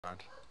Right.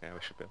 Yeah, we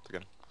should be able to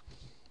get him.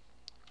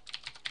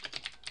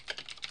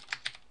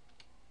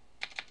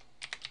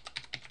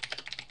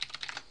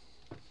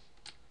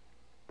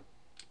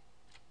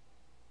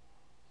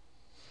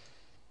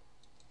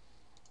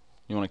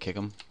 You want to kick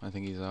him? I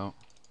think he's out.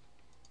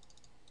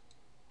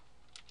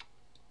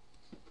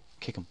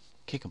 Kick him.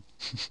 Kick him.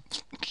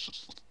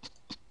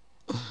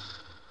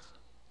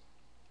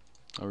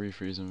 I'll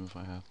refreeze him if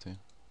I have to.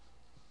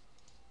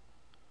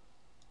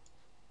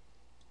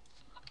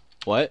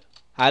 What?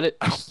 How did...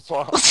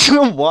 What?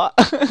 Why?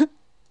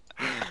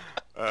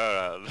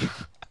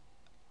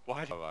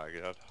 Oh my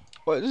god.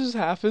 What just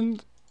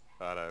happened?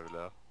 I don't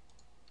know.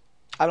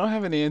 I don't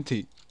have an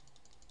ante.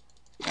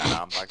 Yeah,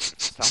 no, I'm back to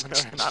stamina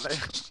and at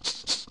it.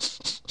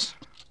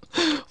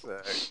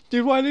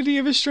 Dude, why did he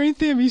have a strength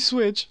ammy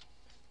switch?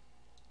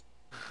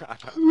 I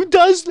don't Who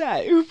does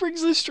that? Who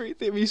brings the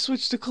strength ammy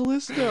switch to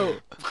Callisto?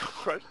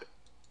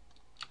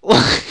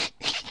 What?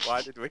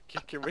 Why did we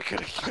kick him? We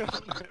could have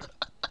killed him.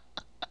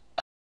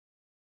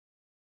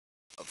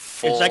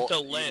 It's like the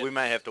lid. We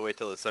might have to wait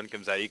till the sun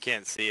comes out. You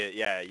can't see it.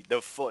 Yeah,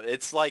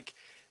 it's like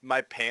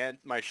my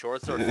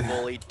shorts are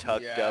fully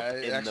tucked up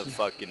in the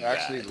fucking back.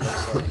 Actually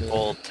looks like it.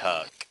 Full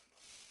tuck.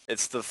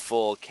 It's the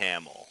full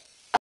camel.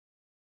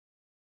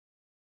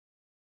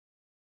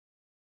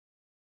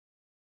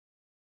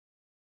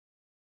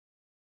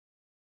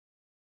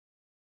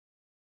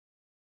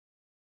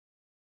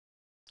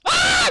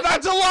 Ah!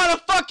 That's a lot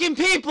of fucking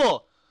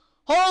people!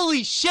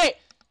 Holy shit!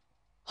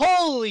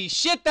 Holy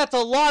shit, that's a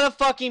lot of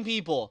fucking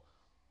people!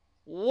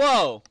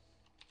 Whoa!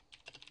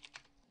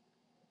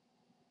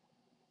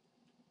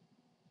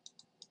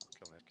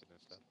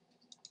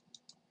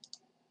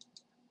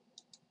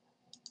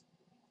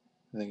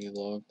 I think he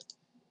logged.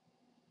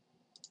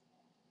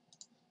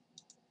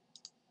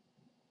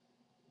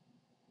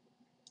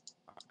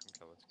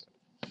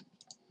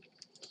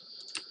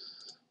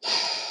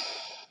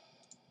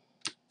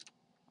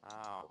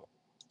 Ow.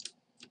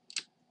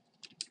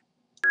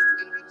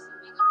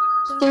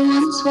 Open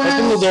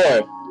the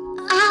door.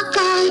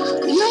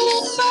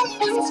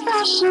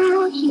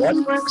 What?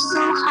 Work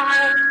so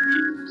hard.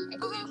 I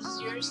believe this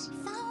is yours.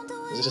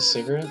 Is it a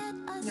cigarette?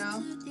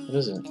 No, What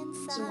is it?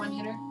 it's a one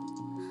hitter.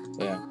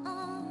 Yeah.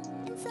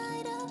 It's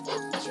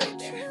right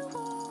there.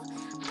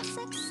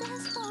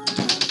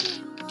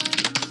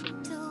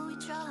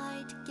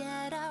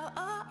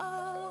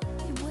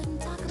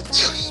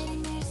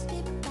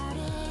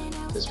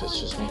 This bitch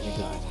just made me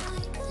die.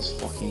 This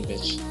fucking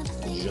bitch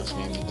just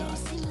made me die.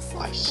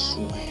 I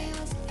swear.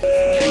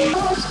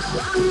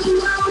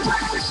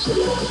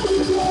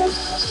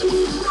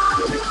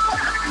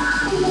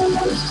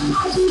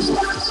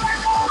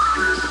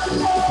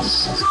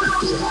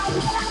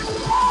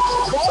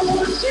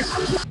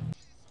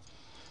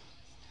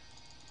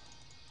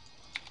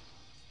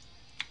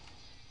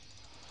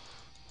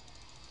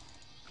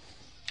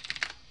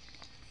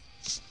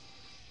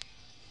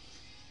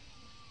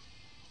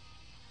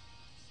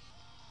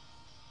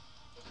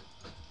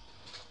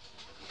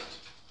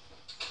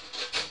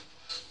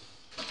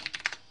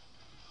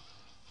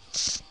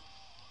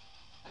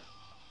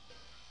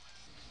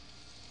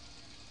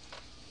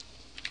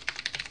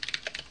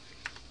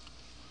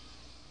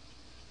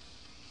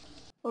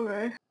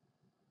 Okay.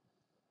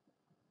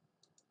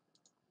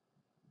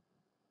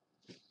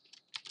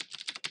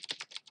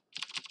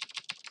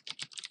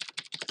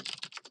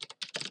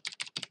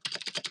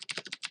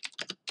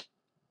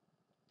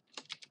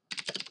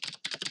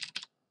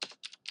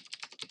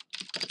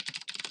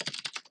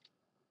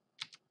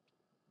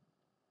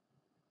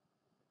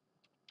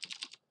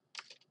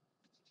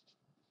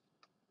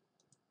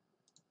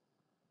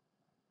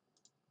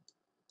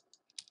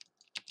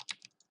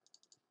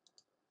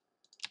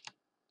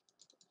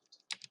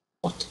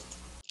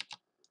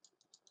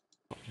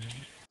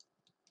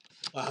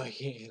 Wow, I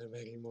can't hit him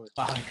anymore.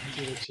 Wow, I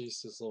could have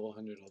chased this level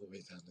 100 all the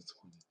way down to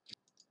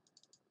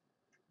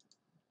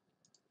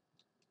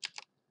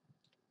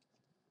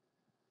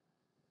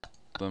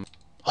 20.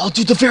 Oh,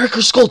 dude, the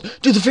Vericle Scold!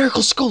 Dude, the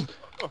Vericle Scold!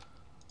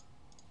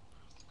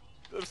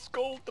 The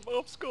Scold, the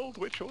mob Scold,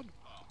 which one?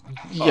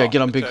 Yeah,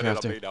 get on Big turn it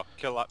Crafter. me now.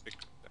 Kill that Big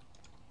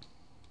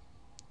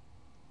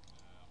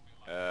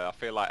Crafter. I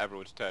feel like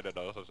everyone's turning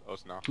on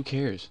us now. Who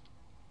cares?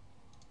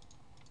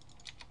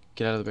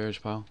 Get out of the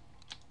bearage pile.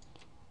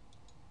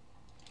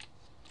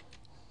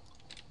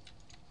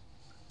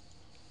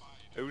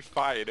 Who's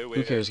fighting?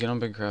 Who cares? Get on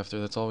Big Crafter,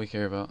 that's all we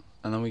care about.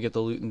 And then we get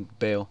the loot and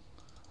bail.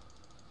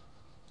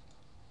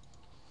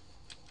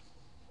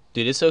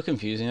 Dude, it's so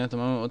confusing at the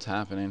moment. What's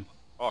happening?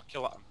 Oh,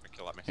 kill that.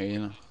 Kill that. Here, you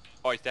know.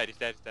 Oh, he's dead. He's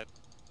dead. He's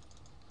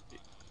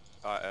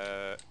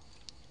dead.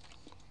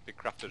 Big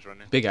Crafter's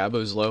running. Big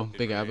Abo's low.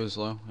 Big Abo's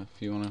low.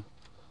 If you wanna.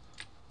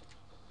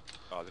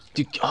 Oh, this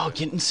Dude, oh,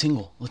 get in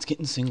single. Let's get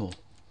in single.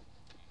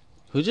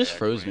 Who just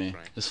froze great, me?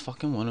 great. This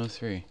fucking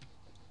 103.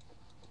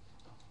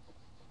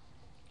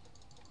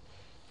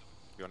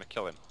 You wanna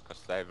kill him?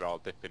 Because they're all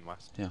dipping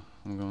west. Yeah,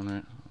 I'm going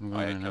right. I'm Oh,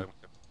 going yeah, right kill now. him.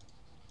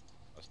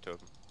 That's two of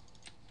them.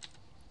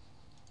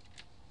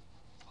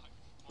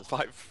 There's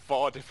like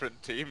 4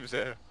 different teams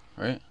here.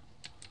 Right?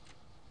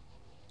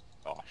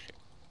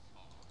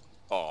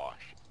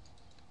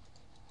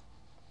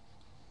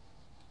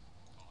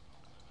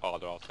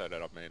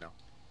 dead on me now.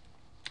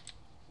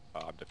 Oh,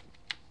 I'm different.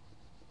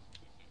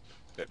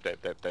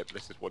 Dip.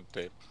 This is one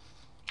tip.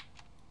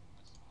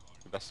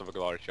 The best of a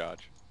glory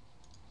charge.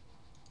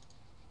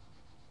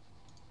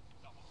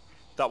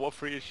 That one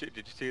free as shit.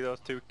 Did you see those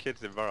two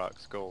kids in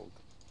Varrock's Gold?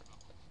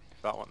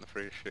 If that wasn't the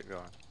freest shit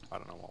going, I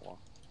don't know what was.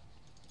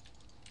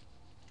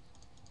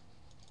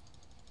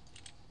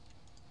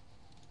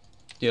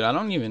 Dude, I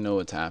don't even know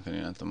what's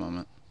happening at the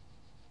moment.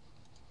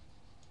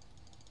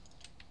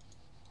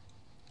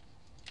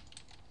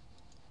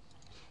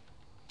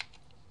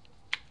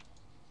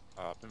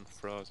 Oh, I've been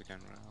froze again,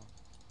 right?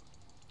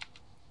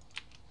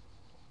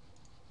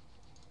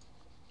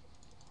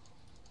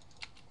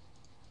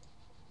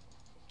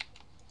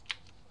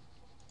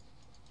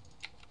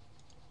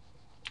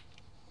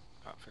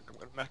 I think I'm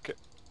gonna make it.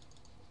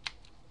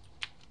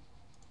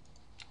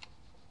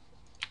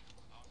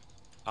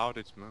 How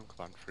did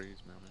Moonclan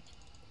freeze me on it?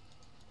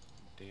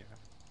 Dear.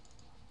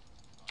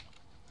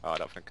 Oh, I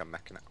don't think I'm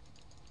making it.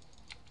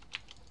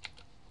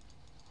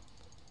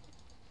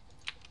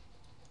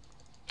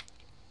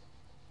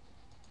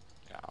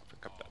 Yeah, I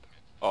think I'm dead.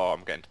 Oh,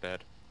 I'm getting to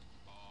bed.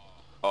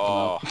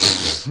 Oh,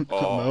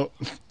 oh,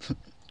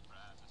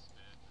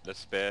 the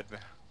spade.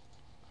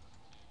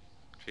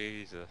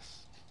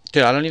 Jesus.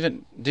 Dude, I don't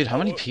even. Dude, how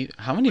many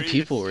Please.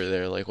 people were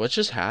there? Like, what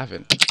just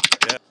happened?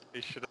 Yeah,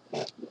 he should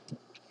have.